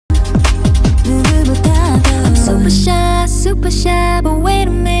super shy, but wait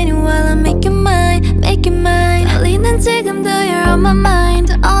a minute while I make you mine, make you mine. 떨리는 지금도 you're on my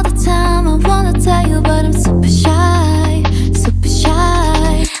mind all the time. I wanna tell you but I'm super shy, super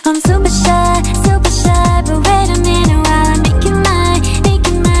shy. I'm super shy, but wait a minute while I make you mine, make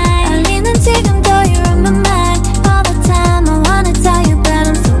you mine. 떨리는 지금도 you're on my mind all the time. I wanna tell you but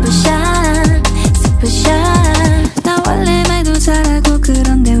I'm super shy, super shy. 나 원래 말도 잘하고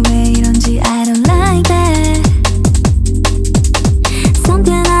그런데 왜 이런지 I don't like that.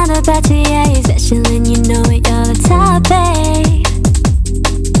 Something out about you, yeah, you're special and you know it, you're the top, babe.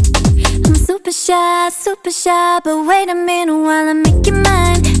 I'm super shy, but wait a minute while I